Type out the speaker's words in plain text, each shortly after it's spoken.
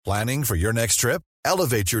Planning for your next trip?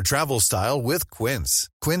 Elevate your travel style with Quince.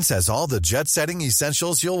 Quince has all the jet-setting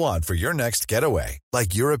essentials you'll want for your next getaway,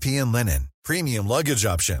 like European linen, premium luggage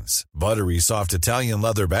options, buttery soft Italian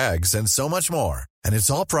leather bags, and so much more. And it's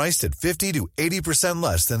all priced at 50 to 80%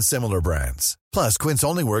 less than similar brands. Plus, Quince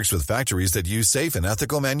only works with factories that use safe and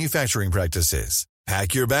ethical manufacturing practices.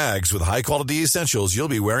 Pack your bags with high-quality essentials you'll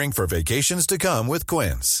be wearing for vacations to come with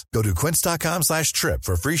Quince. Go to quince.com/trip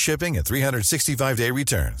for free shipping and 365-day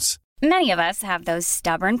returns. Many of us have those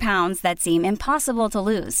stubborn pounds that seem impossible to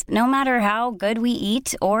lose, no matter how good we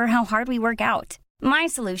eat or how hard we work out. My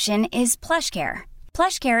solution is PlushCare.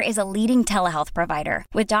 PlushCare is a leading telehealth provider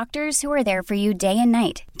with doctors who are there for you day and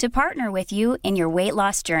night to partner with you in your weight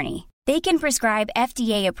loss journey. They can prescribe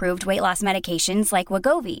FDA-approved weight loss medications like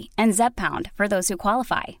Wegovy and Zepbound for those who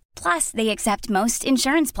qualify. Plus, they accept most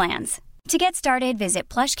insurance plans. To get started, visit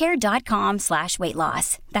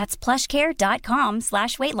plushcare.com/weightloss. That's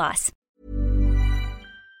plushcare.com/weightloss.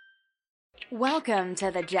 Welcome to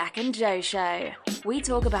the Jack and Joe Show. We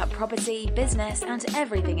talk about property, business, and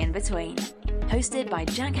everything in between. Hosted by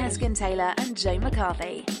Jack Heskin-Taylor and Joe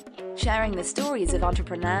McCarthy. Sharing the stories of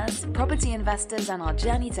entrepreneurs, property investors, and our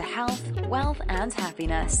journey to health, wealth, and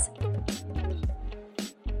happiness.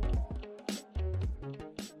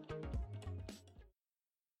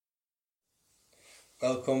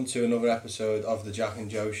 Welcome to another episode of the Jack and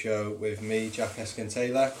Joe Show with me, Jack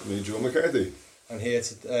Heskin-Taylor. Me, Joe McCarthy. And here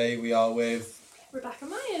today we are with... Rebecca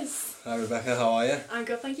Myers. Hi Rebecca, how are you? I'm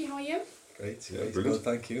good, thank you. How are you? Great, Yeah, great, brilliant. good,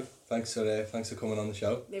 thank you. Thanks for coming on the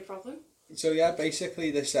show. No problem. So yeah, basically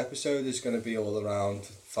this episode is going to be all around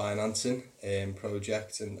financing,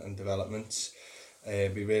 projects and developments.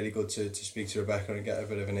 It'd be really good to speak to Rebecca and get a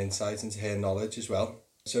bit of an insight into her knowledge as well.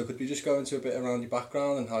 So could we just go into a bit around your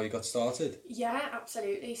background and how you got started? Yeah,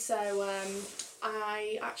 absolutely. So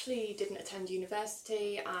I actually didn't attend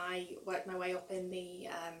university. I worked my way up in the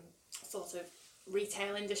sort of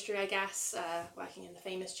retail industry, I guess, working in the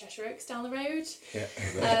famous Cheshire Oaks down the road. Yeah.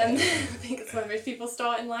 I think it's where most people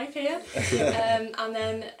start in life here. And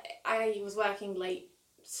then I was working late,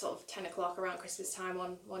 sort of 10 o'clock around Christmas time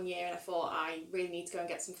one year, and I thought I really need to go and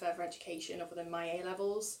get some further education other than my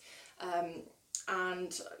A-levels.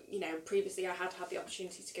 And, you know, previously I had the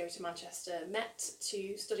opportunity to go to Manchester Met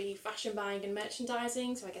to study fashion buying and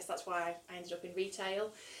merchandising, so I guess that's why I ended up in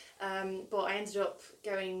retail. But I ended up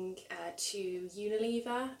going to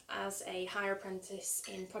Unilever as a hire apprentice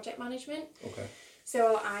in project management. Okay.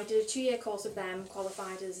 So I did a 2-year course with them,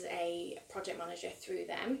 qualified as a project manager through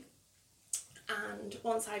them. And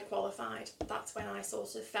once I'd qualified, that's when I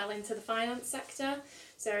sort of fell into the finance sector.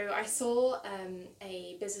 So I saw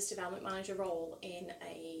a business development manager role in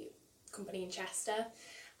a company in Chester,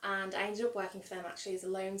 and I ended up working for them actually as a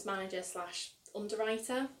loans manager /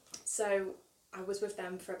 underwriter. So I was with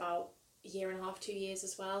them for about a year and a half, 2 years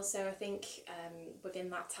as well. So I think within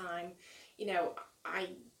that time, you know,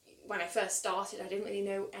 when I first started, I didn't really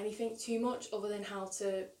know anything too much other than how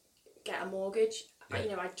to get a mortgage. Yeah. You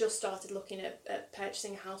know, I just started looking at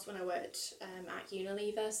purchasing a house when I worked at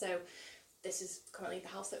Unilever. So this is currently the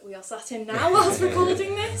house that we are sat in now whilst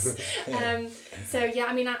recording this. So yeah,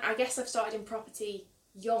 I mean, I guess I've started in property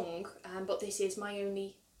young, but this is my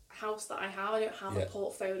only house that I have. I don't have a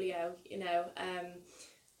portfolio, you know.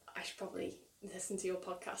 I should probably listen to your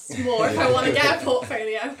podcast more if I want to get a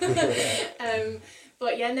portfolio.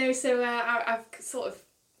 But yeah, no, so I've sort of,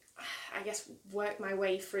 I guess, worked my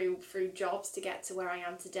way through jobs to get to where I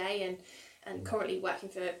am today, and currently working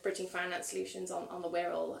for Bridging Finance Solutions on the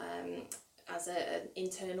Wirral as an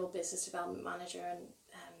internal business development manager, and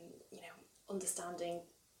you know, understanding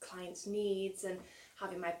clients' needs and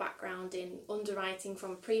having my background in underwriting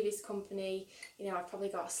from a previous company. You know, I've probably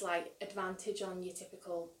got a slight advantage on your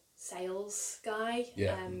typical sales guy,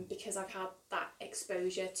 because I've had that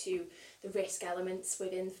exposure to the risk elements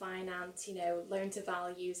within finance, you know, loan to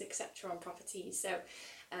values, etc. on properties. So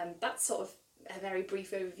that's sort of a very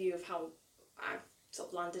brief overview of how I've sort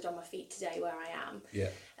of landed on my feet today where I am.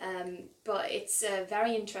 But it's a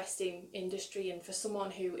very interesting industry, and for someone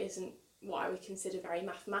who isn't what I would consider very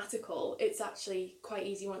mathematical, it's actually quite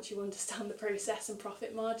easy once you understand the process and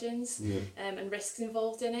profit margins and risks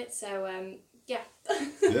involved in it. So yeah.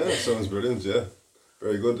 Yeah, sounds brilliant. Yeah,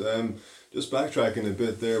 very good. Just backtracking a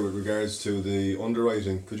bit there with regards to the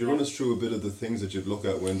underwriting, could you run us through a bit of the things that you'd look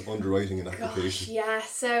at when underwriting an application? Yeah,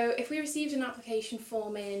 so if we received an application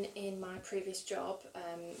form in my previous job,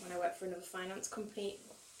 when I worked for another finance company,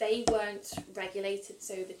 they weren't regulated,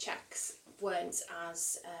 so the checks weren't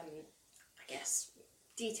as, I guess,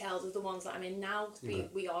 detailed as the ones that I'm in now.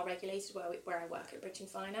 We are regulated where I work at Bridging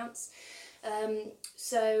Finance.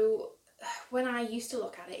 So when I used to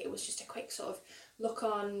look at it, it was just a quick sort of look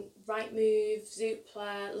on Rightmove,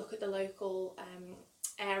 Zoopla, look at the local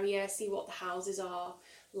area, see what the houses are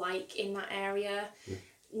like in that area.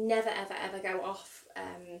 Never ever ever go off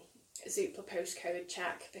Zoopla postcode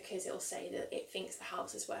check, because it'll say that it thinks the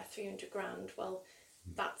house is worth 300 grand. Well,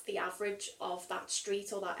 that's the average of that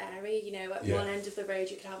street or that area. You know, at one end of the road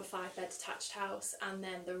you could have a 5-bed detached house, and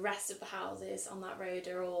then the rest of the houses on that road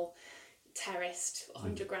are all terraced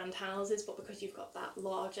 100 grand houses, but because you've got that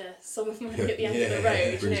larger sum of money at the end of the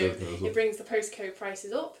road, it brings the postcode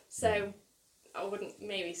prices up. So I wouldn't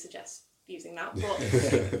maybe suggest using that, but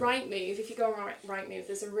Rightmove, if you go on Rightmove,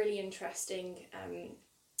 there's a really interesting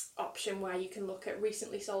option where you can look at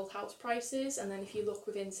recently sold house prices, and then if you look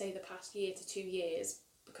within, say, the past year to 2 years,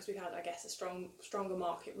 because we've had, I guess, a stronger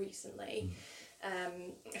market recently,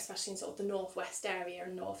 especially in sort of the northwest area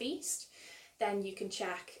and northeast, then you can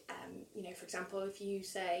check, you know, for example, if you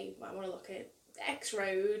say, well, I want to look at X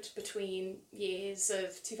road between years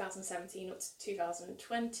of 2017 up to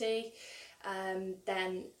 2020,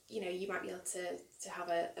 then, you know, you might be able to have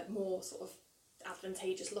a more sort of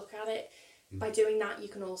advantageous look at it. By doing that, you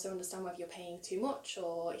can also understand whether you're paying too much,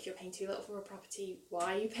 or if you're paying too little for a property,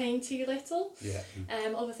 why are you paying too little?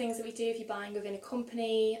 Other things that we do, if you're buying within a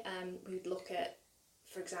company, we would look at,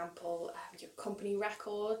 for example, your company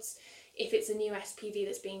records. If it's a new SPV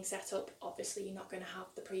that's being set up, obviously you're not going to have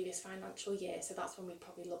the previous financial year, so that's when we'd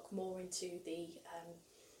probably look more into the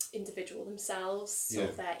individual themselves, sort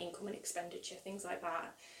of their income and expenditure, things like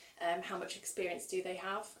that. How much experience do they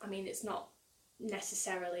have? I mean, it's not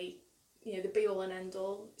necessarily, you know, the be all and end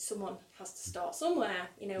all. Someone has to start somewhere,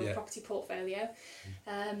 you know, a property portfolio.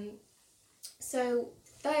 So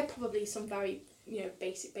they're probably some very, you know,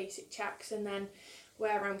 basic checks. And then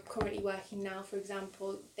where I'm currently working now, for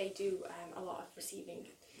example, they do a lot of receiving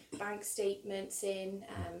bank statements in,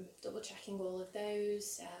 double checking all of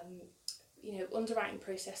those. You know, underwriting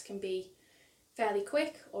process can be fairly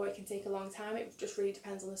quick, or it can take a long time. It just really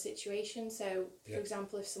depends on the situation. So, for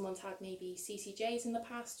example, if someone's had maybe CCJs in the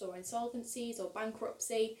past, or insolvencies, or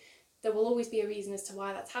bankruptcy, there will always be a reason as to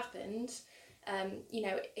why that's happened. You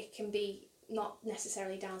know, it can be not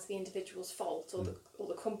necessarily down to the individual's fault or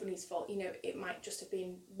the company's fault. You know, it might just have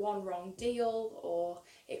been one wrong deal, or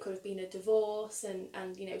it could have been a divorce,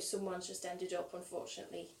 and you know, someone's just ended up,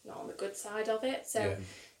 unfortunately, not on the good side of it. So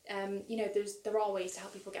you know, there are ways to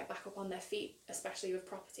help people get back up on their feet, especially with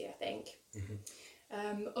property, I think.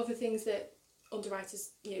 Other things that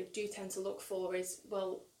underwriters, you know, do tend to look for is,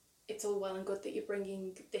 well, it's all well and good that you're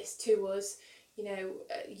bringing this to us. You know,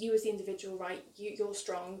 you as the individual, right, you're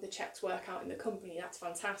strong, the checks work out in the company, that's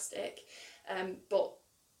fantastic. But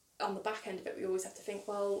on the back end of it, we always have to think,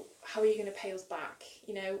 well, how are you going to pay us back?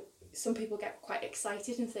 You know, some people get quite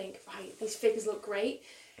excited and think, right, these figures look great.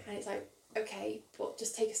 And it's like, okay, but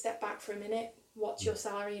just take a step back for a minute. What's your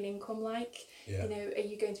salary and income like? You know, are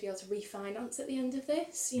you going to be able to refinance at the end of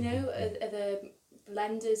this? You know, are there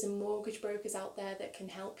lenders and mortgage brokers out there that can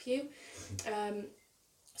help you?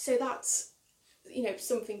 So that's, you know,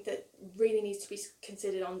 something that really needs to be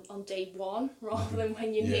considered on day one, rather than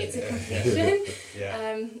when you're near to completion.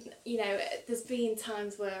 You know, there's been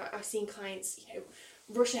times where I've seen clients, you know,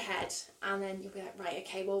 rush ahead, and then you'll be like, right,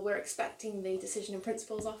 okay, well, we're expecting the decision in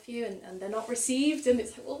principles off you, and they're not received, and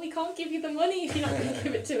it's like, well, we can't give you the money if you're not going to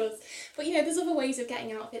give it to us. But, you know, there's other ways of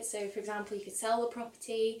getting out of it. So, for example, you could sell the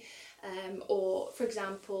property, or, for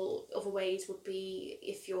example, other ways would be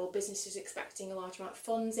if your business is expecting a large amount of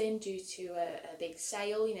funds in due to a big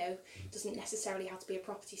sale. You know, it doesn't necessarily have to be a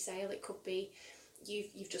property sale. It could be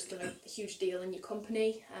you've just done a huge deal in your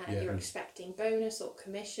company, and you're expecting bonus or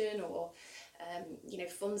commission, or you know,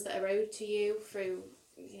 funds that are owed to you through,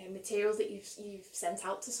 you know, materials that you've sent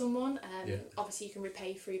out to someone. Obviously you can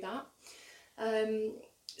repay through that.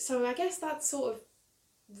 So I guess that's sort of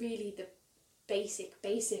really the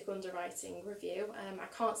basic underwriting review. I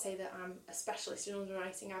can't say that I'm a specialist in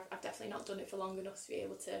underwriting. I've definitely not done it for long enough to be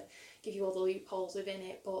able to give you all the loopholes within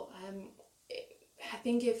it, but I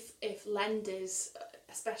think if lenders,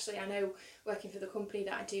 especially, I know working for the company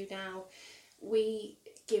that I do now, we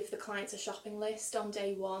give the clients a shopping list on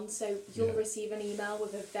day one, so you'll receive an email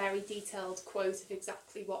with a very detailed quote of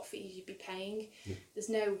exactly what fees you'd be paying. There's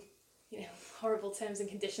no, you know, horrible terms and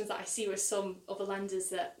conditions that I see with some other lenders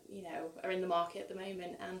that, you know, are in the market at the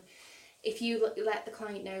moment. And if you let the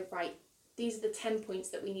client know, right, these are the 10 points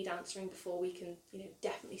that we need answering before we can, you know,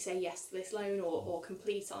 definitely say yes to this loan or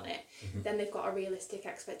complete on it, then they've got a realistic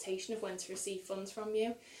expectation of when to receive funds from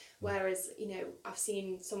you. Whereas, you know, I've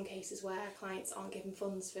seen some cases where clients aren't given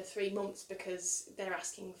funds for 3 months because they're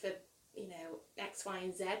asking for you know, X, Y,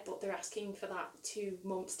 and Z, but they're asking for that 2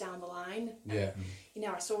 months down the line. Yeah. You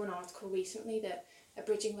know, I saw an article recently that a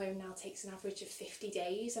bridging loan now takes an average of 50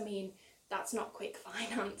 days. I mean, that's not quick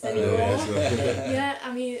finance anymore. Yeah,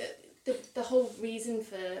 I mean, the whole reason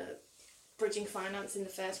for bridging finance in the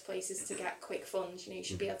first place is to get quick funds. You know, you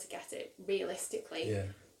should be able to get it realistically. Yeah.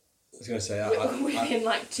 I was going to say... within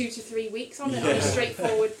like 2 to 3 weeks on a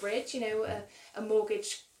straightforward bridge. You know, a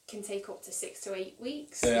mortgage can take up to 6 to 8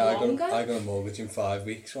 weeks, longer. I got a mortgage in 5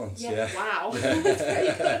 weeks once, yeah. Wow. That's very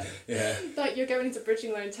good. Yeah. Like, you're going into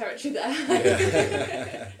bridging loan territory there.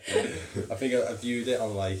 Yeah. I think I viewed it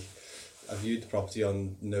on I viewed the property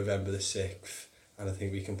on November the 6th, and I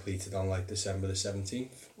think we completed on December the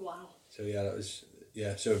 17th. Wow. So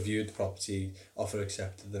so I viewed the property, offer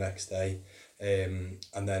accepted the next day, and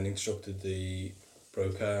then instructed the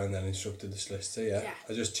broker and then instructed the solicitor. Yeah.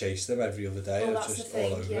 I just chased them every other day. Well, I was that's just the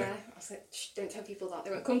thing, all over yeah. it. I was like, shh, don't tell people that,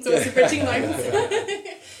 they won't come to us for bridging loans.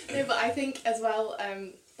 No, but I think as well,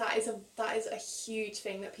 that is a huge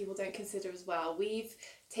thing that people don't consider as well. We've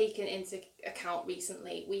taken into account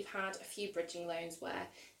recently, we've had a few bridging loans where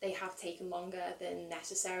they have taken longer than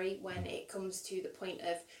necessary when it comes to the point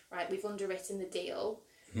of, right, we've underwritten the deal,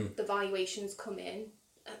 the valuations come in,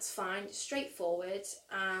 that's fine, straightforward,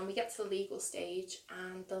 and we get to the legal stage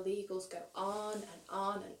and the legals go on and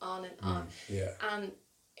on and on and on. Yeah. And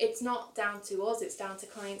it's not down to us, it's down to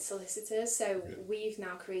client solicitors. So we've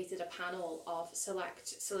now created a panel of select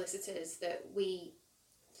solicitors that we,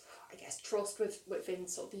 I guess, trust within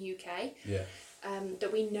sort of the UK. Yeah.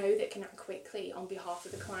 That we know that can act quickly on behalf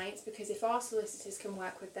of the clients, because if our solicitors can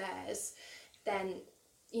work with theirs, then,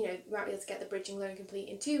 you know, we might be able to get the bridging loan complete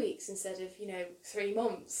in 2 weeks instead of, 3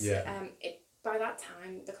 months. Yeah. By that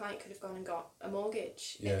time, the client could have gone and got a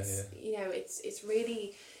mortgage. Yeah, It's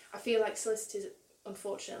really, I feel like solicitors,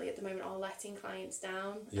 unfortunately, at the moment are letting clients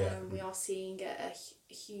down. Yeah. We are seeing a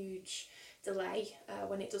huge delay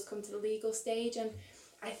when it does come to the legal stage, and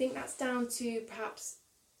I think that's down to perhaps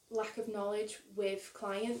lack of knowledge with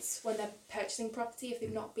clients when they're purchasing property. If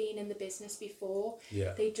they've not been in the business before,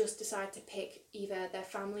 they just decide to pick either their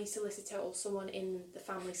family solicitor or someone in the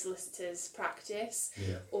family solicitor's practice,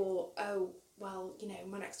 or, oh, well,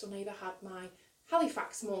 my next door neighbour had my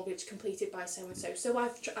Halifax mortgage completed by so and so, so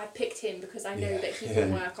I picked him because I know that he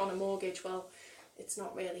can work on a mortgage. Well, it's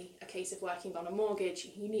not really a case of working on a mortgage.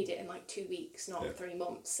 You need it in 2 weeks, not 3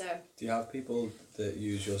 months. So, do you have people that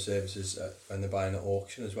use your services when they're buying at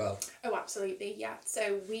auction as well? Oh, absolutely, yeah.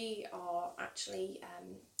 So we are actually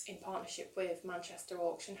in partnership with Manchester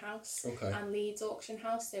Auction House and Leeds Auction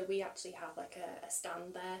House. So we actually have a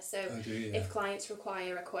stand there. So if clients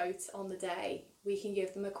require a quote on the day, we can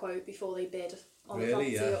give them a quote before they bid on the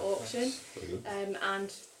property at auction.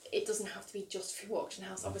 And it doesn't have to be just through Auction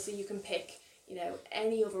House. Obviously, you can pick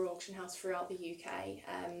any other auction house throughout the UK,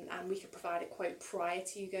 and we could provide a quote prior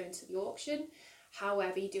to you going to the auction.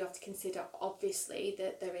 However, you do have to consider, obviously,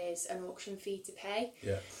 that there is an auction fee to pay.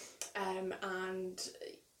 Yeah. And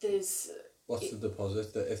there's... What's the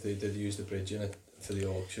deposit that if they did use the bridge in it for the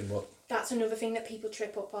auction? What? That's another thing that people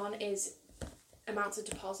trip up on is amounts of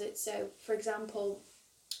deposit. So, for example,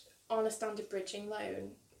 on a standard bridging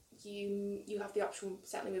loan, you have the option,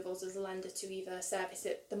 certainly with us as a lender, to either service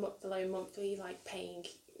it the loan monthly, like paying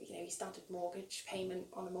your standard mortgage payment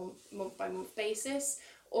on a month by month basis,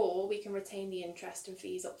 or we can retain the interest and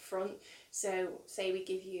fees up front. So say we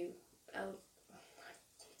give you I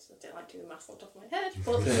don't like doing the maths on top of my head,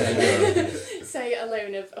 but say a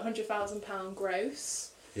loan of £100,000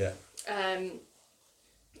 gross. Yeah. And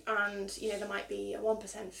there might be a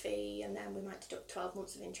 1% fee, and then we might deduct 12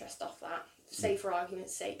 months of interest off that. Say, for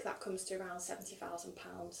argument's sake, that comes to around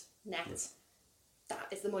 £70,000 net. Yeah.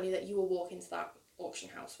 That is the money that you will walk into that auction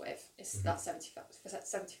house with. It's that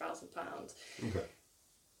 £70,000. Okay.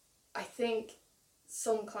 I think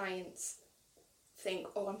some clients think,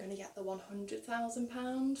 oh, I'm going to get the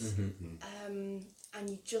 £100,000, and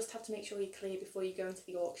you just have to make sure you're clear before you go into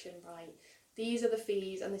the auction. Right, these are the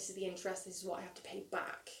fees, and this is the interest. This is what I have to pay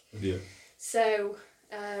back. Yeah. So,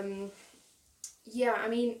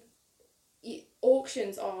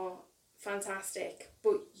 auctions are fantastic,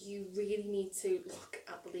 but you really need to look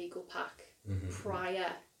at the legal pack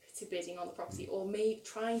prior to bidding on the property, or maybe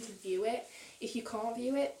trying to view it. If you can't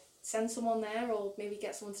view it, send someone there, or maybe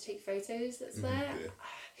get someone to take photos that's there.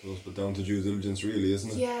 Yeah. But down to due diligence, really,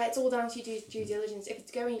 isn't it? Yeah, it's all down to due diligence. If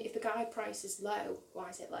the guide price is low, why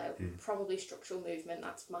is it low? Probably structural movement.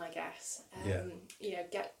 That's my guess.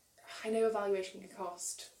 I know a valuation can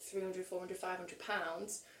cost £300, £400,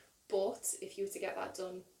 £500. But if you were to get that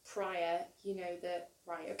done prior, you know that,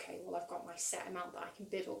 right, okay, well, I've got my set amount that I can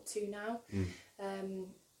bid up to now.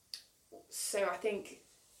 So I think,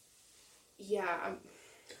 yeah.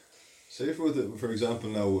 Say for example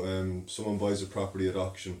now, someone buys a property at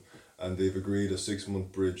auction and they've agreed a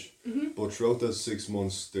 6-month bridge, but throughout that 6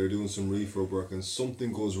 months they're doing some refurb work and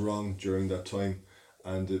something goes wrong during that time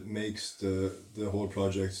and it makes the whole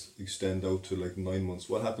project extend out to like 9 months.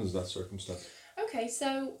 What happens in that circumstance? Okay,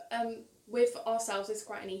 so with ourselves it's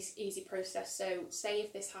quite an easy process. So say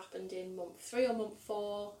if this happened in month 3 or month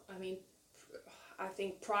 4, I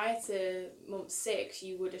think prior to month 6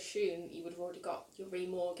 you would assume you would have already got your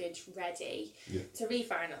remortgage ready to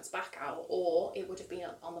refinance back out, or it would have been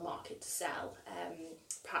on the market to sell,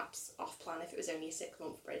 perhaps off plan if it was only a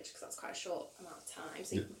 6-month bridge, because that's quite a short amount of time.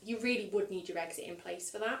 So you really would need your exit in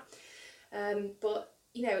place for that. But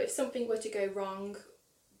you know, if something were to go wrong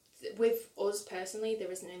with us personally,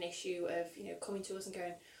 there isn't an issue of, you know, coming to us and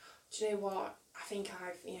going, do you know what, I think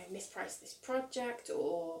I've, you know, mispriced this project,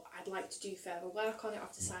 or I'd like to do further work on it.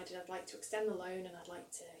 I've decided I'd like to extend the loan and I'd like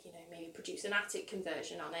to, you know, maybe produce an attic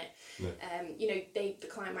conversion on it. You know, the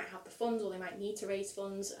client might have the funds, or they might need to raise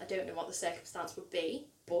funds. I don't know what the circumstance would be,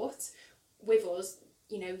 but with us,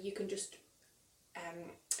 you know, you can just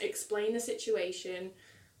explain the situation.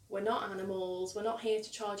 We're not animals. We're not here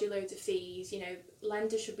to charge you loads of fees. You know,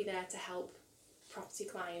 lenders should be there to help property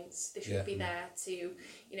clients. They should be there to, you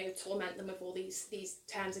know, torment them with all these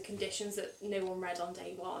terms and conditions that no one read on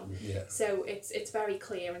day one. So it's very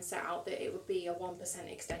clear and set out that it would be a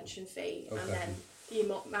 1% extension fee, and then the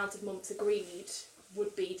amount of months agreed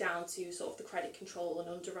would be down to sort of the credit control and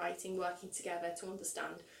underwriting working together to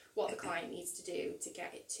understand what the client needs to do to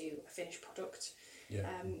get it to a finished product.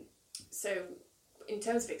 So in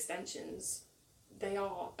terms of extensions, they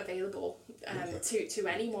are available to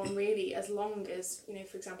anyone really, as long as, you know,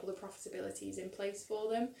 for example, the profitability is in place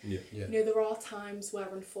for them. You know, there are times where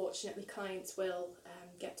unfortunately clients will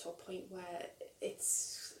get to a point where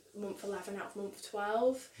it's month 11 out of month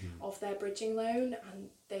 12 of their bridging loan,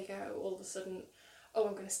 and they go all of a sudden, oh,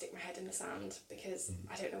 I'm going to stick my head in the sand because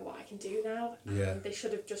I don't know what I can do now. And they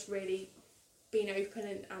should have just really been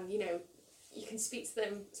open and you know, you can speak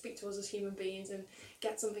to us as human beings and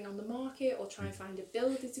get something on the market, or try and find a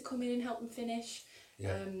builder to come in and help them finish.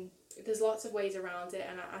 There's lots of ways around it,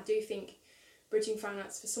 and I do think bridging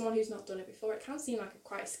finance, for someone who's not done it before, it can seem like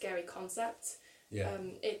quite a scary concept. I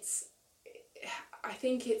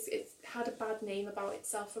think it's had a bad name about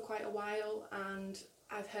itself for quite a while, and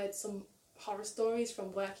I've heard some horror stories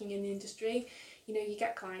from working in the industry. You know, you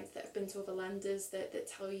get clients that have been to other lenders that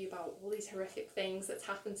tell you about all these horrific things that's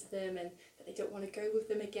happened to them and that they don't want to go with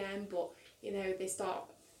them again, but you know, they start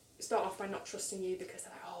off by not trusting you because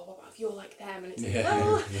they're like, oh, what about if you're like them? And it's like,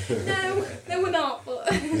 well, no we're not, but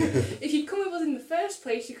if you'd come with us in the first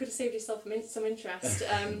place, you could have saved yourself some interest.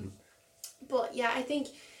 But yeah, I think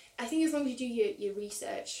as long as you do your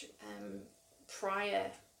research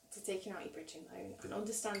prior to taking out your bridging loan and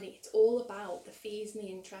understanding it's all about the fees and the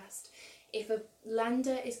interest. If a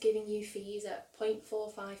lender is giving you fees at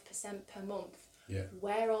 0.45% per month,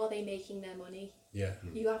 where are they making their money?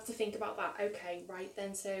 You have to think about that. Okay, right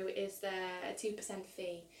then, so is there a 2%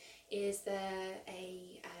 fee? Is there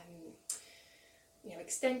a you know,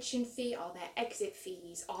 extension fee? Are there exit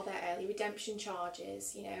fees? Are there early redemption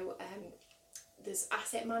charges? You know, there's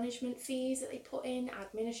asset management fees that they put in,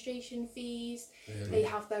 administration fees. They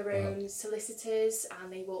have their own solicitors,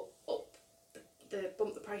 and they will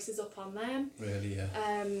bump the prices up on them.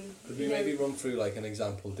 Could we maybe run through like an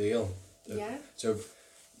example deal? So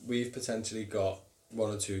we've potentially got one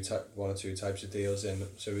or two types of deals in.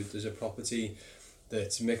 So there's a property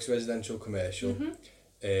that's mixed residential commercial.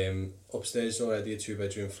 Upstairs is already a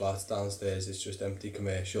 2-bedroom flat. Downstairs it's just empty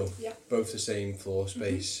commercial. Both the same floor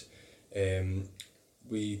space.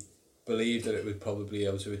 We believe that it would probably be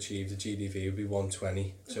able to achieve the GDV would be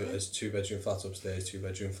 120. So it's 2-bedroom flat upstairs,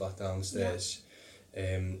 2-bedroom flat downstairs.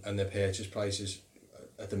 And the purchase price is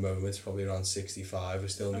at the moment probably around 65. We're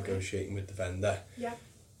still negotiating with the vendor.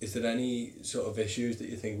 Is there any sort of issues that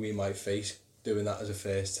you think we might face doing that as a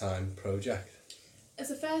first time project?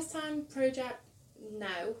 As a first time project,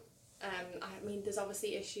 no. I mean, there's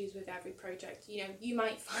obviously issues with every project. You know, you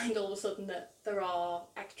might find all of a sudden that there are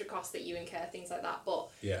extra costs that you incur, things like that. But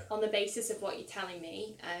on the basis of what you're telling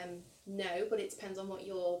me, no. But it depends on what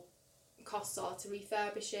your costs are to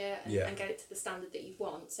refurbish it and get it to the standard that you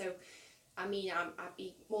want. So, I mean, I'd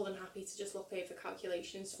be more than happy to just look over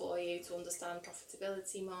calculations for you to understand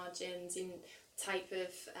profitability margins in type of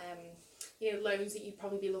you know, loans that you'd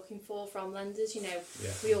probably be looking for from lenders. You know,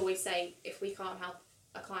 we always say if we can't help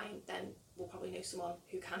a client, then we'll probably know someone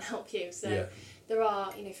who can help you. So there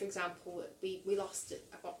are, you know, for example, we lost,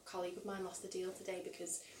 a colleague of mine lost a deal today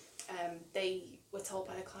because they were told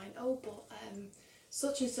by the client, oh, but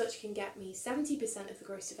such and such can get me 70% of the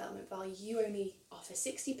gross development value, you only offer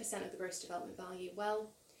 60% of the gross development value.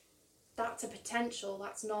 Well, that's a potential,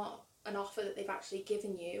 that's not an offer that they've actually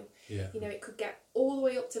given you. Yeah. You know, it could get all the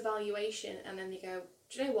way up to valuation and then they go,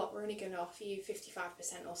 do you know what, we're only going to offer you 55%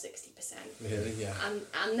 or 60%. Really? Yeah.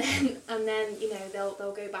 And then you know,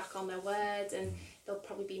 they'll go back on their word, and there'll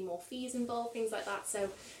probably be more fees involved, things like that. So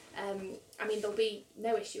I mean, there'll be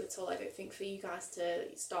no issue at all, I don't think, for you guys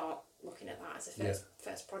to start looking at that as a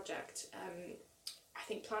first project. I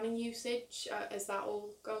think planning usage, has that all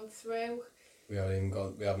gone through? We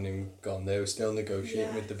haven't even gone there. We're still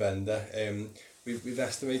negotiating with the vendor. We've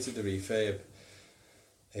estimated the refurb,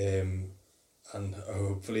 and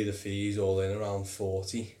hopefully the fees all in around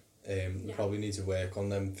 40. We probably need to work on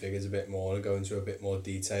them figures a bit more and go into a bit more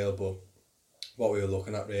detail, but what we were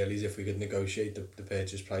looking at really is if we could negotiate the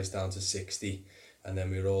purchase price down to 60, and then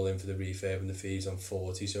we were all in for the refurb and the fees on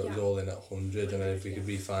 40, so it was all in at 100, and then if we could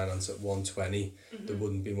refinance at 120, there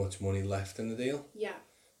wouldn't be much money left in the deal. Yeah.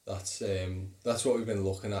 That's what we've been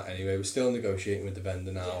looking at anyway. We're still negotiating with the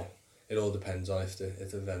vendor now. It all depends on if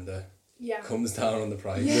the vendor comes down on the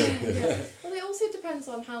price. Well, it also depends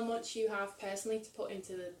on how much you have personally to put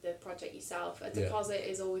into the project yourself. A deposit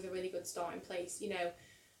is always a really good starting place. You know,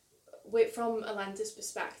 from a lender's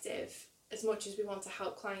perspective, as much as we want to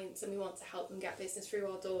help clients and we want to help them get business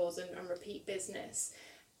through our doors and repeat business,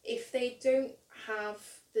 if they don't have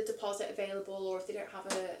the deposit available, or if they don't have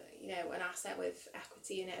an asset with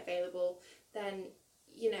equity in it available, then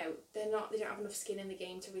you know they don't have enough skin in the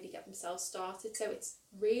game to really get themselves started. So it's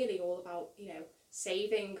really all about, you know,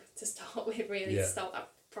 saving to start with, really, to start that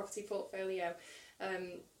property portfolio.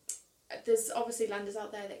 There's obviously lenders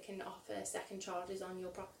out there that can offer second charges on your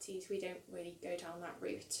properties. We don't really go down that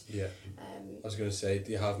route. I was going to say,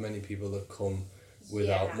 do you have many people that come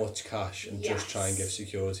without much cash and just try and give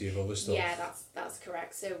security of other stuff? Yeah, that's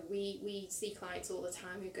correct. So we see clients all the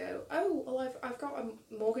time who go, oh, well, I've got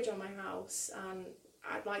a mortgage on my house and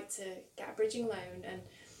I'd like to get a bridging loan, and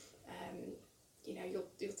you know,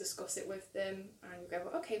 you'll discuss it with them and you go,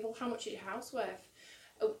 well, okay, well, how much is your house worth?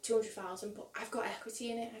 Oh, 200,000, but I've got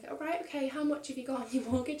equity in it. I go, right, okay, how much have you got on your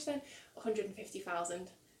mortgage then? 150,000.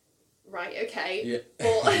 Right, okay.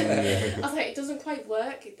 But I was like, it doesn't quite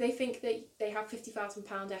work. They think that they have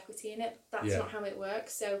 £50,000 equity in it. That's not how it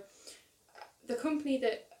works. So the company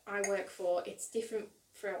that I work for, it's different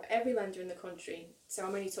for every lender in the country. So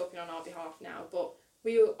I'm only talking on our behalf now, but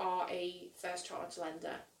we are a first charge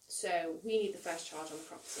lender. So we need the first charge on the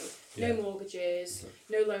property. No mortgages,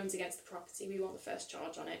 no loans against the property. We want the first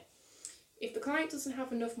charge on it. If the client doesn't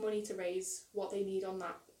have enough money to raise what they need on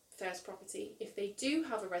that first property, if they do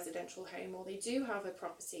have a residential home or they do have a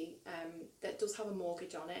property that does have a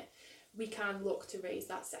mortgage on it, we can look to raise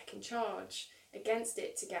that second charge against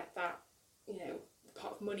it to get that, you know,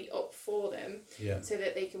 pot of money up for them, so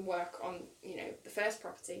that they can work on, you know, the first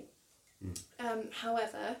property.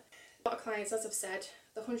 However, a lot of clients, as I've said,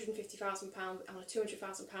 the £150,000 on a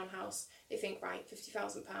 £200,000 house, they think, right,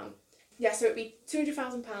 £50,000. Yeah, so it'd be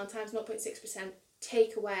 £200,000 times 0.6%,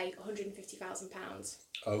 take away £150,000.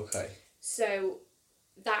 Okay. So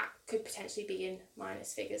that could potentially be in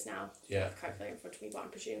minus figures now. Yeah. I've calculated in front of me, but I'm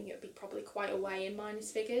presuming it would be probably quite a way in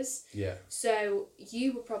minus figures. Yeah. So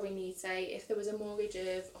you would probably need, say, if there was a mortgage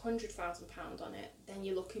of £100,000 on it, then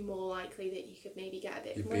you're looking more likely that you could maybe get a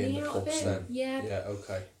bit of money out of it. Then. Yeah. Yeah,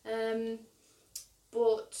 okay.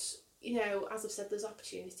 But, you know, as I've said, there's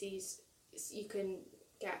opportunities. You can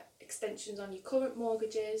get extensions on your current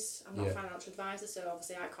mortgages. I'm not a financial advisor, so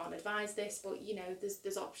obviously I can't advise this, but, you know,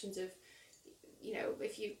 there's options of, you know,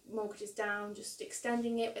 if your mortgage is down, just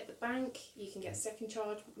extending it at the bank. You can get second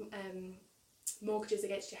charge mortgages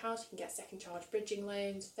against your house. You can get second charge bridging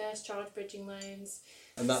loans, first charge bridging loans.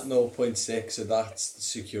 And that 0.6, so that's the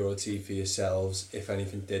security for yourselves if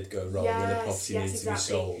anything did go wrong and the property needs to be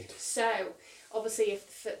sold. So obviously,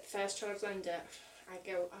 if the first charge lender,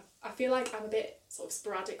 I feel like I'm a bit sort of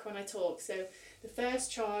sporadic when I talk. So the first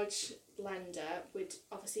charge lender would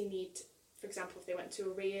obviously need, for example, if they went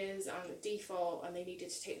to arrears and default and they needed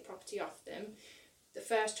to take the property off them, the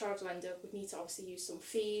first charge lender would need to obviously use some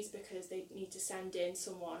fees because they need to send in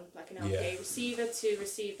someone like an LPA receiver to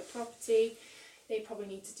receive the property. They probably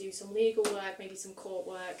need to do some legal work, maybe some court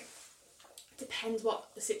work. Depends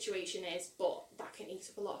what the situation is, but that can eat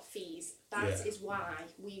up a lot of fees. That is why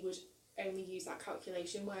we would only use that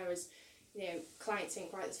calculation, whereas, you know, clients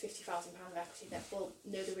think, right, there's £50,000 of equity there. Well,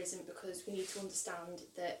 no, there isn't, because we need to understand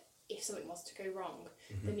that if something was to go wrong,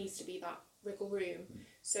 there needs to be that wriggle room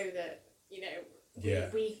so that, you know,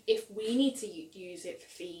 If we need to use it for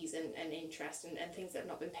fees and interest and things that have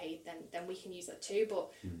not been paid, then we can use that too.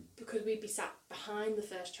 But because we'd be sat behind the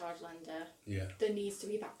first charge lender, there needs to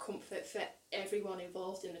be that comfort for everyone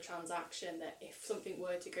involved in the transaction that if something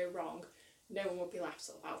were to go wrong, no one would be left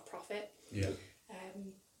sort of out of profit.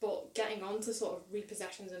 But getting on to sort of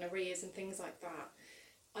repossessions and arrears and things like that,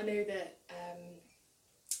 I know that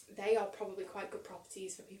they are probably quite good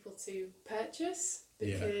properties for people to purchase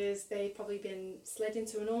because they've probably been slid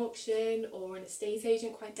into an auction or an estate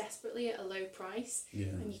agent quite desperately at a low price,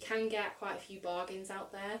 and you can get quite a few bargains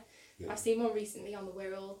out there. I've seen one recently on the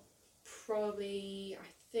Wirral, probably, I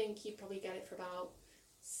think you'd probably get it for about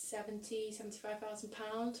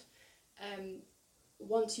 £75,000.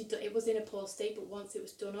 Once it was in a poor state, but once it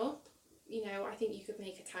was done up, you know, I think you could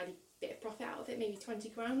make a tiny bit of profit out of it, maybe 20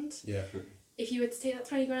 grand. If you were to take that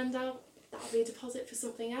 20 grand out, that would be a deposit for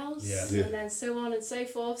something else, and then so on and so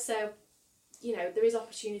forth. So, you know, there is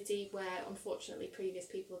opportunity where unfortunately previous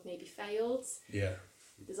people have maybe failed.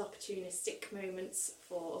 There's opportunistic moments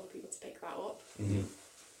for other people to pick that up.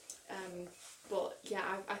 But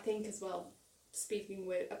yeah, I think as well,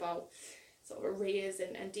 speaking about sort of arrears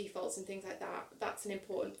and defaults and things like that, that's an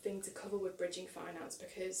important thing to cover with bridging finance,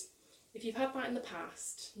 because if you've had that in the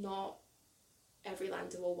past, not every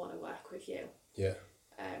lender will want to work with you.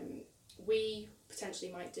 We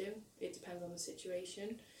potentially might do, it depends on the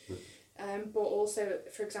situation. But also,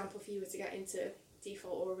 for example, if you were to get into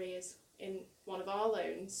default or arrears in one of our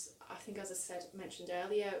loans, I think, as I mentioned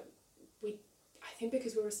earlier, I think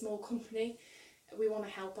because we're a small company, we want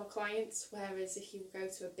to help our clients, whereas if you go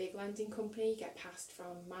to a big lending company, you get passed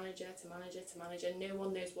from manager to manager to manager, no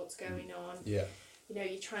one knows what's going on. You know,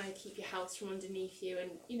 you're trying to keep your house from underneath you,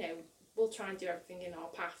 and, you know, we'll try and do everything in our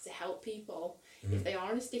path to help people. If they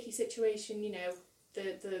are in a sticky situation, you know,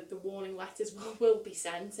 the warning letters will be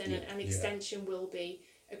sent, and an extension will be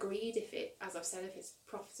agreed if it, as I've said, if it's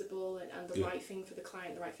profitable and the right thing for the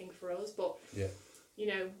client, the right thing for us. But, you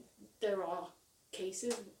know, there are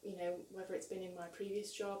cases, you know, whether it's been in my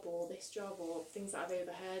previous job or this job or things that I've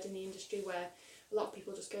overheard in the industry, where a lot of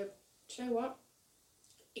people just go, do you know what?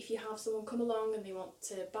 If you have someone come along and they want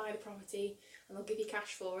to buy the property and they'll give you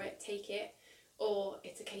cash for it, take it. Or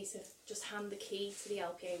it's a case of just hand the key to the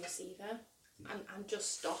LPA receiver and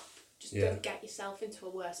just stop. Just don't get yourself into a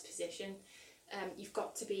worse position. You've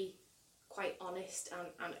got to be quite honest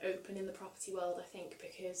and open in the property world, I think,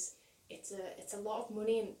 because it's a lot of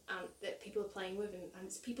money and that people are playing with, and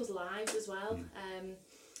it's people's lives as well.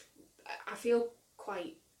 I feel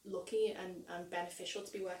quite lucky and beneficial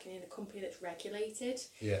to be working in a company that's regulated.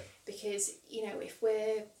 Because, you know, if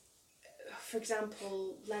we're, for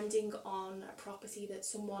example, lending on a property that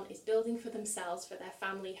someone is building for themselves, for their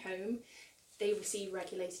family home, they receive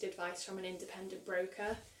regulated advice from an independent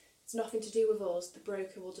broker. It's nothing to do with us. The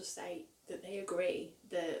broker will just say that they agree,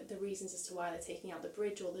 the reasons as to why they're taking out the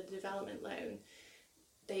bridge or the development loan,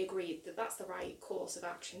 they agree that that's the right course of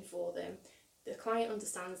action for them. The client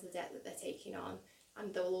understands the debt that they're taking on,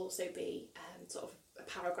 and there will also be sort of a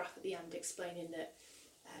paragraph at the end explaining that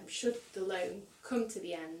should the loan come to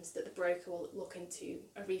the end, that the broker will look into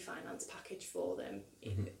a refinance package for them.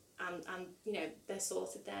 And you know, they're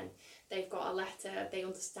sorted then. They've got a letter, they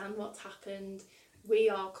understand what's happened.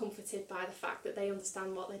 We are comforted by the fact that they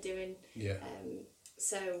understand what they're doing.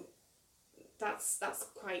 So that's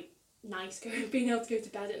quite nice, being able to go to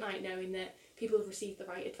bed at night knowing that people have received the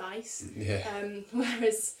right advice.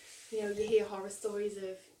 Whereas, you know, you hear horror stories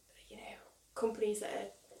of, you know, companies that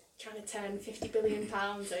are trying to turn £50 billion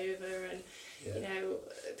over, and you know,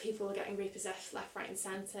 people are getting repossessed left, right and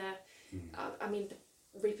centre. I mean, the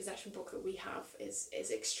repossession book that we have is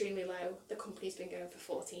extremely low. The company's been going for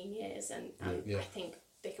 14 years, and I think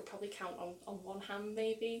they could probably count on one hand,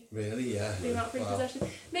 maybe. Really? The amount of repossession.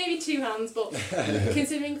 Maybe two hands, but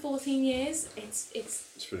considering 14 years, it's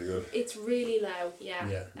pretty good. It's really low,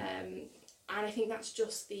 and I think that's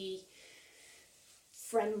just the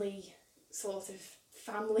friendly sort of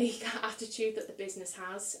family attitude that the business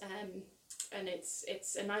has, and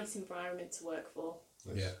it's a nice environment to work for.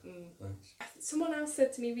 Nice. Someone else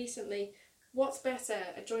said to me recently, what's better,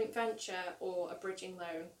 a joint venture or a bridging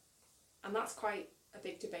loan? And that's quite a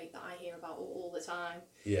big debate that I hear about all the time.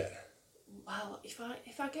 Well, if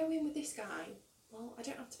I go in with this guy, well, I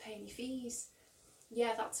don't have to pay any fees.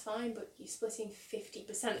 Yeah, that's fine, but you're splitting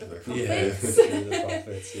 50% of the profits. The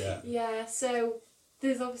profits, so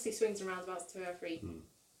there's obviously swings and roundabouts to every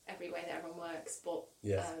way that everyone works, but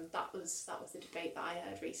that was the debate that I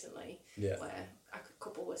heard recently, where a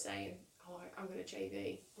couple were saying, I'm going to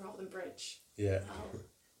JV rather than bridge.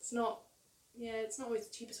 It's not always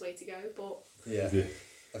the cheapest way to go, but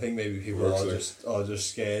I think maybe people are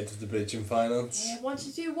just scared of the bridging finance. Yeah, once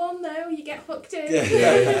you do one though, you get hooked in.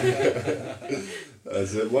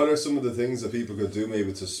 What are some of the things that people could do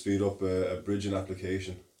maybe to speed up a bridging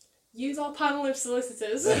application? Use our panel of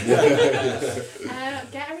solicitors. Get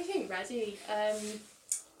everything ready. I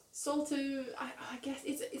guess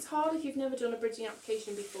it's hard if you've never done a bridging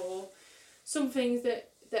application before. Some things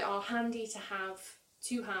that are handy to have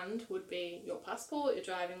to hand would be your passport, your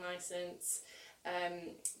driving licence,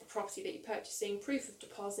 the property that you're purchasing, proof of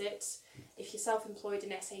deposit, if you're self-employed in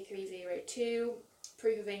SA302,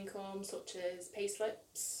 proof of income such as pay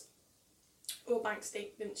slips or bank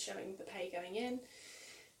statements showing the pay going in,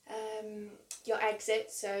 your exit,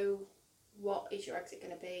 so what is your exit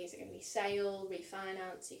going to be? Is it going to be sale,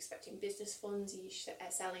 refinance? Are you expecting business funds? Are you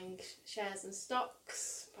selling shares and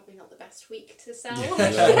stocks? Probably not the best week to sell.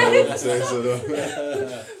 But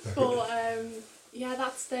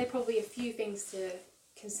they're probably a few things to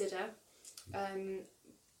consider.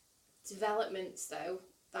 Developments though,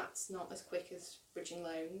 that's not as quick as bridging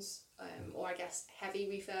loans, or I guess heavy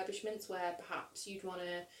refurbishments where perhaps you'd want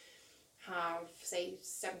to have say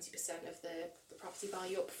 70% of the property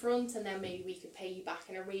value up front, and then maybe we could pay you back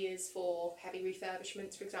in arrears for heavy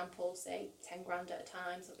refurbishments, for example, say 10 grand at a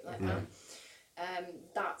time, something like that.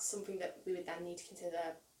 That's something that we would then need to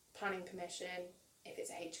consider planning permission. If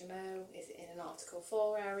it's a HMO, is it in an Article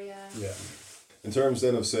 4 area? Yeah. In terms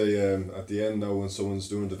then of say at the end now when someone's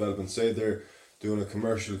doing development, say they're doing a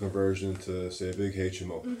commercial conversion into say a big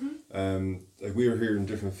HMO, like we were hearing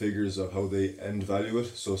different figures of how they end value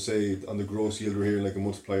it. So say on the gross yield we're hearing like a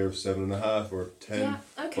multiplier of 7.5 or 10. Yeah,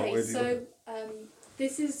 okay, so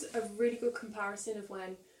this is a really good comparison of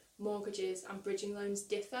when mortgages and bridging loans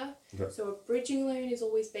differ. Okay. So a bridging loan is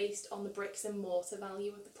always based on the bricks and mortar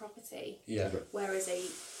value of the property. Yeah. Okay. Whereas a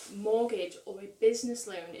mortgage or a business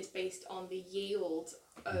loan is based on the yield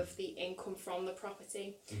of the income from the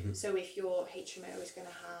property. So if your HMO is going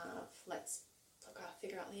to have, let's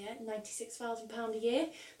figure out the year, £96,000 a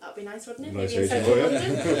year, that would be nice, wouldn't it? Nice. Maybe in central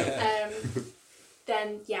London.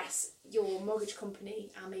 Then yes, your mortgage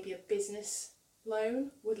company and maybe a business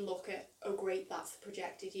loan would look at, oh great, that's the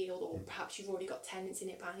projected yield, or perhaps you've already got tenants in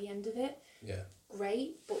it by the end of it. Yeah.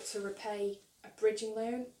 Great, but to repay a bridging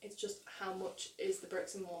loan, it's just how much is the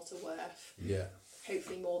bricks and mortar worth. Yeah.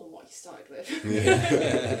 Hopefully more than what you started with.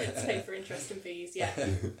 To pay for interest and fees, yeah.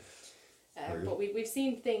 But we've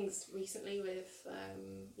seen things recently with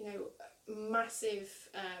massive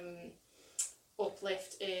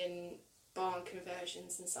uplift in barn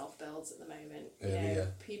conversions and self-builds at the moment.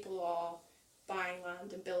 People are buying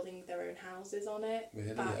land and building their own houses on it.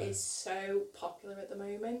 Really, that is so popular at the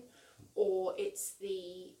moment. Or it's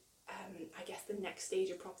the I guess the next stage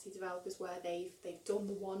of property developers where they've done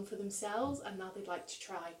the one for themselves and now they'd like to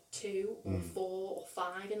try 2 or 4 or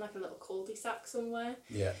 5 in like a little cul-de-sac somewhere.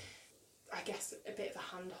 Yeah. I guess a bit of a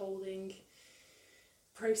hand-holding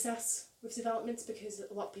process with developments because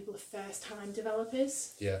a lot of people are first-time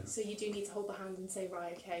developers. Yeah. So you do need to hold the hand and say,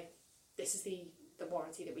 right, okay, this is the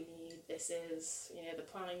warranty that we need. This is, the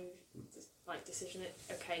planning decision.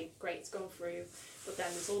 Okay, great, it's gone through. But then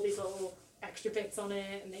there's all these little extra bits on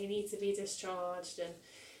it and they need to be discharged. And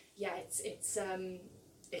yeah, it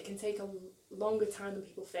can take a longer time than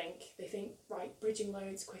people think. They think, right, bridging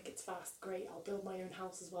loans, quick, it's fast, great, I'll build my own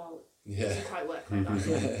house as well. Yeah. It doesn't quite work like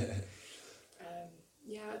that.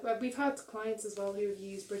 We've had clients as well who have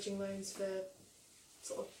used bridging loans for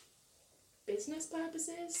sort of business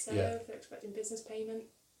purposes. So if they're expecting business payment,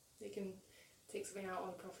 they can take something out on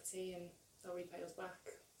a property and they'll repay us back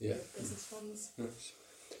with business funds. Nice.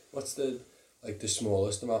 What's the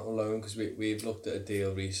smallest amount of loan? Because we've looked at a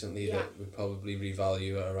deal recently that would probably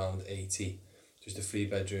revalue at around 80, just a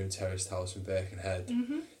 3-bedroom terraced house in Birkenhead.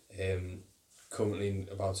 Currently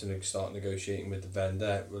about to start negotiating with the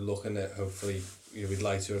vendor. We're looking at hopefully we'd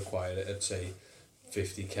like to acquire it at say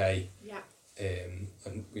 50k. Yeah. And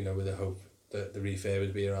with the hope that the refurb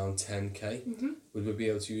would be around 10k. Would we be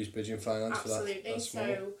able to use bridging finance for that? Absolutely.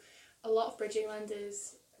 So a lot of bridging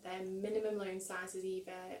lenders, their minimum loan size is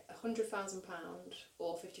either £100,000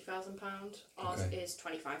 or £50,000. Ours is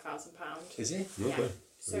 £25,000. Is it? Yeah. Okay.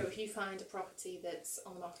 So if you find a property that's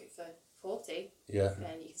on the market for 40,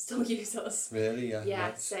 then you can still use us. Really? Yeah. Yeah.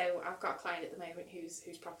 Nice. So I've got a client at the moment whose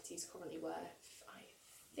property is currently worth, I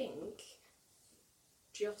think,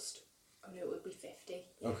 it would be 50.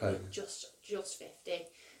 Okay. Just 50.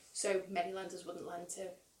 So many lenders wouldn't lend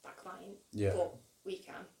to that client. Yeah. But we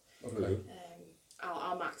can. Okay.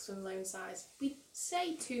 Our maximum loan size, we'd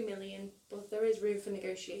say 2 million, but there is room for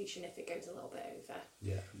negotiation if it goes a little bit over.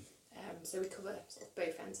 Yeah. So we cover sort of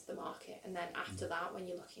both ends of the market, and then after that, when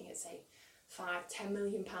you're looking at say 5-10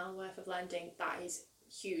 million pound worth of lending, that is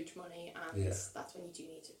huge money, and that's when you do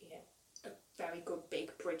need to, a very good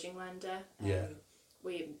big bridging lender.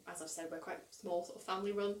 We, as I've said, we're quite a small sort of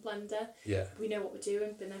family run lender. We know what we're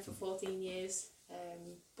doing, been there for 14 years,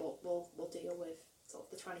 but we'll deal with sort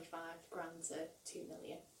of the 25 grand to 2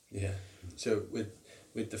 million. So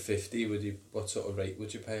with the 50, what sort of rate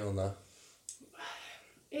would you pay on that?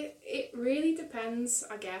 It really depends,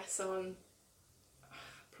 I guess, on,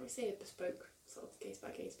 I'd probably say a bespoke sort of case by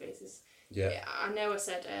case basis. I know I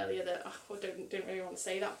said earlier that I don't really want to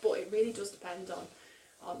say that, but it really does depend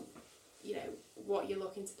on what you're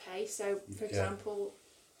looking to pay. So for example,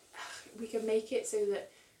 we could make it so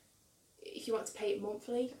that if you want to pay it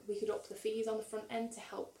monthly, we could up the fees on the front end to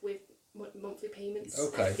help with monthly payments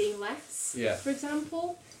being less. For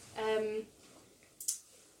example,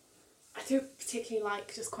 I don't particularly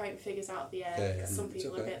like just quoting figures out of the air, because some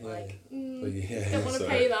people are a bit don't want to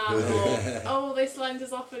pay that, or this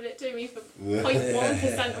lender's offered it to me for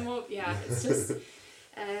 0.1% a month. It's just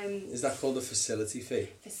is that called a facility fee?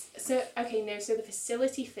 So the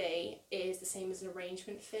facility fee is the same as an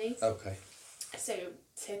arrangement fee. So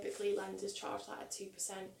typically lenders charge that at 2%.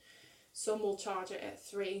 Some will charge it at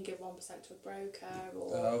 3% and give 1% to a broker,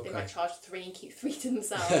 or they might charge 3% and keep 3% to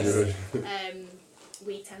themselves.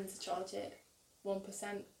 We tend to charge it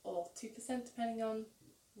 1% or 2%, depending on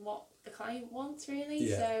what the client wants, really.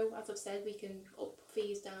 So as I've said, we can up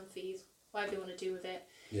fees, down fees, whatever you want to do with it.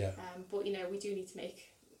 But we do need to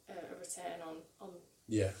make a return on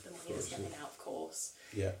the money that's coming out, of course.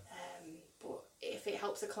 But if it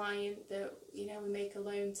helps a client that we make a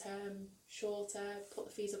loan term shorter, put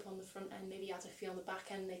the fees up on the front end, maybe add a fee on the back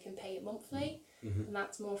end, they can pay it monthly, and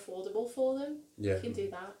that's more affordable for them. You can do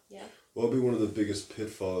that. What would be one of the biggest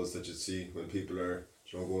pitfalls that you see when people are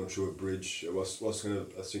going through a bridge? What's kind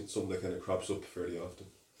of something that kind of crops up fairly often?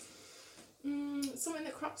 Something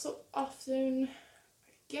that crops up often,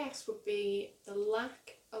 I guess, would be the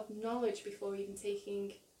lack of knowledge before even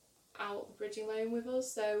taking out the bridging loan with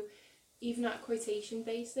us. So even at a quotation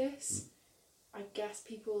basis, I guess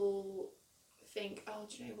people think, oh,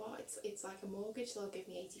 do you know what, it's like a mortgage, they'll give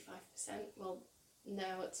me 85%. Well,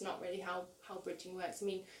 no, it's not really how bridging works. I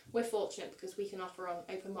mean, we're fortunate because we can offer on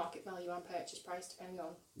open market value and purchase price depending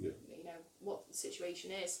on what the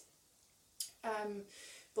situation is.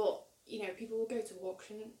 But people will go to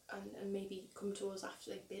auction and maybe come to us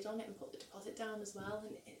after they bid on it and put the deposit down as well,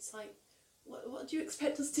 and it's like, what do you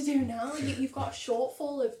expect us to do now? You've got a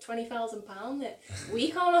shortfall of £20,000 that we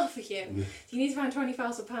can't offer you. You need to find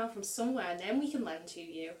 £20,000 from somewhere, and then we can lend to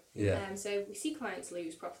you. So we see clients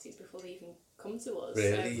lose properties before they even come to us.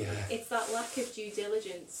 Really? So it's that lack of due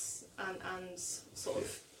diligence and sort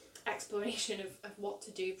of exploration of what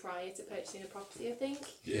to do prior to purchasing a property, I think.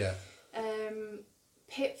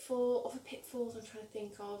 Other pitfalls I'm trying to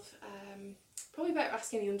think of. Probably better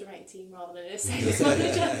asking the underwriting team rather than a sales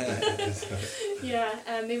manager.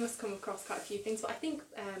 They must come across quite a few things. But I think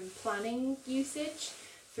planning usage,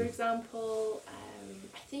 for example,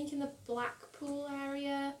 I think in the Blackpool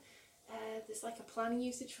area, there's like a planning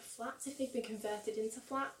usage for flats if they've been converted into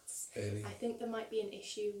flats. Really? I think there might be an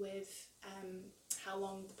issue with how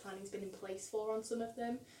long the planning's been in place for on some of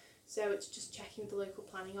them. So it's just checking with the local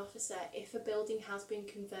planning officer if a building has been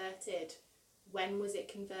converted. When was it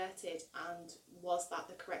converted, and was that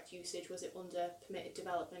the correct usage? Was it under permitted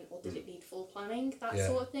development, or did it need full planning? That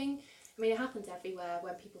sort of thing. I mean, it happens everywhere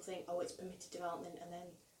when people think, oh, it's permitted development, and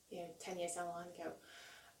then 10 years down the line go,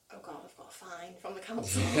 oh God, I've got a fine from the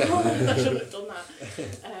council. I shouldn't have done that.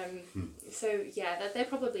 They're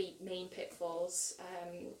probably main pitfalls.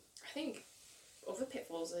 I think other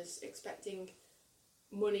pitfalls is expecting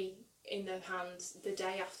money in their hands the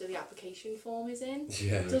day after the application form is in.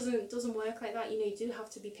 It doesn't work like that. You do have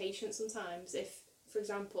to be patient sometimes. If, for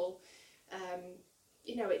example,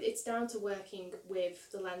 it's down to working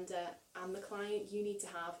with the lender and the client. You need to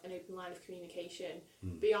have an open line of communication.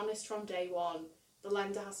 Be honest from day one. The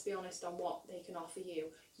lender has to be honest on what they can offer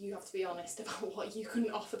you. You have to be honest about what you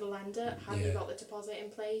can offer the lender. Have you got the deposit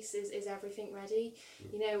in place? Is everything ready?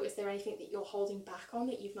 Is there anything that you're holding back on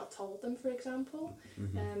that you've not told them, for example?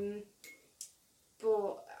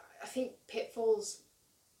 But I think pitfalls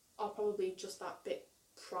are probably just that bit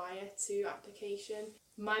prior to application.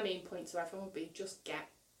 My main point to everyone would be just get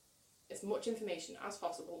as much information as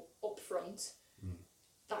possible up front.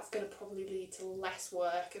 That's going to probably lead to less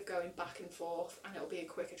work of going back and forth, and it'll be a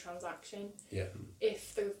quicker transaction.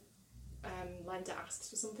 If the lender asks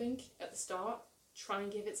for something at the start, try and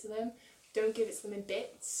give it to them. Don't give it to them in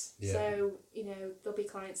bits. So, there'll be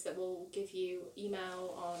clients that will give you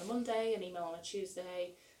email on a Monday, an email on a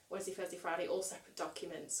Tuesday, Wednesday, Thursday, Friday, all separate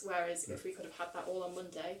documents. Whereas if we could have had that all on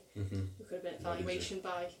Monday, we could have been at valuation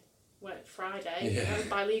by Friday,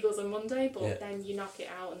 by legals on Monday, but then you knock it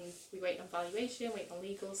out and we wait on valuation, wait on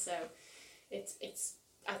legals. So it's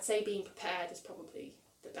I'd say being prepared is probably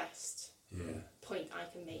the best point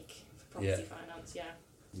I can make for property finance.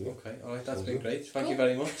 Okay, all right, that's been great. Thank you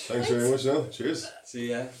very much. Thanks very much now. Cheers. See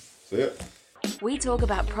ya. See ya. We talk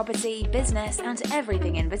about property, business, and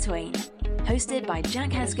everything in between. Hosted by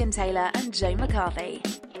Jack Heskin-Taylor and Joe McCarthy.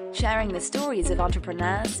 Sharing the stories of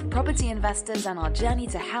entrepreneurs, property investors, and our journey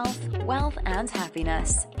to health, wealth, and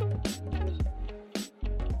happiness.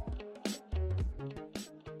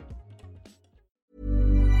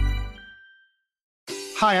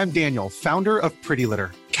 Hi, I'm Daniel, founder of Pretty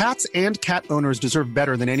Litter. Cats and cat owners deserve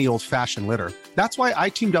better than any old-fashioned litter. That's why I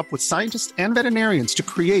teamed up with scientists and veterinarians to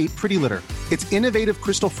create Pretty Litter. Its innovative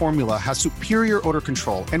crystal formula has superior odor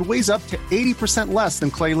control and weighs up to 80% less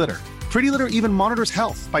than clay litter. Pretty Litter even monitors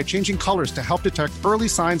health by changing colors to help detect early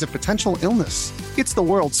signs of potential illness. It's the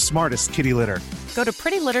world's smartest kitty litter. Go to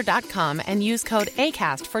prettylitter.com and use code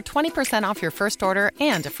ACAST for 20% off your first order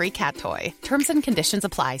and a free cat toy. Terms and conditions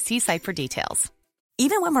apply. See site for details.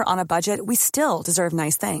 Even when we're on a budget, we still deserve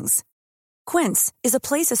nice things. Quince is a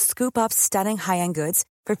place to scoop up stunning high-end goods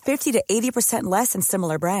for 50 to 80% less than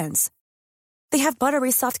similar brands. They have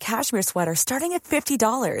buttery soft cashmere sweaters starting at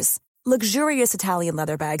 $50, luxurious Italian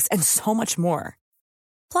leather bags, and so much more.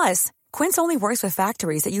 Plus, Quince only works with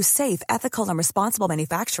factories that use safe, ethical, and responsible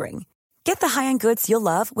manufacturing. Get the high-end goods you'll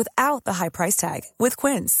love without the high price tag with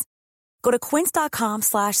Quince. Go to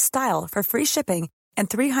quince.com/style for free shipping and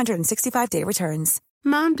 365-day returns.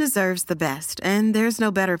 Mom deserves the best, and there's no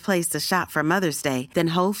better place to shop for Mother's Day than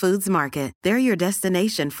Whole Foods Market. They're your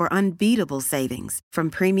destination for unbeatable savings, from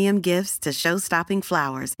premium gifts to show-stopping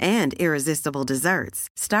flowers and irresistible desserts.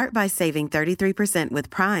 Start by saving 33% with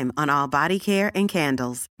Prime on all body care and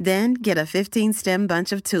candles. Then get a 15-stem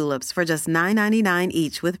bunch of tulips for just $9.99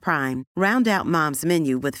 each with Prime. Round out Mom's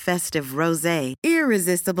menu with festive rosé,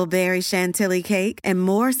 irresistible berry chantilly cake, and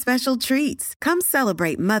more special treats. Come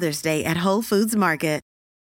celebrate Mother's Day at Whole Foods Market.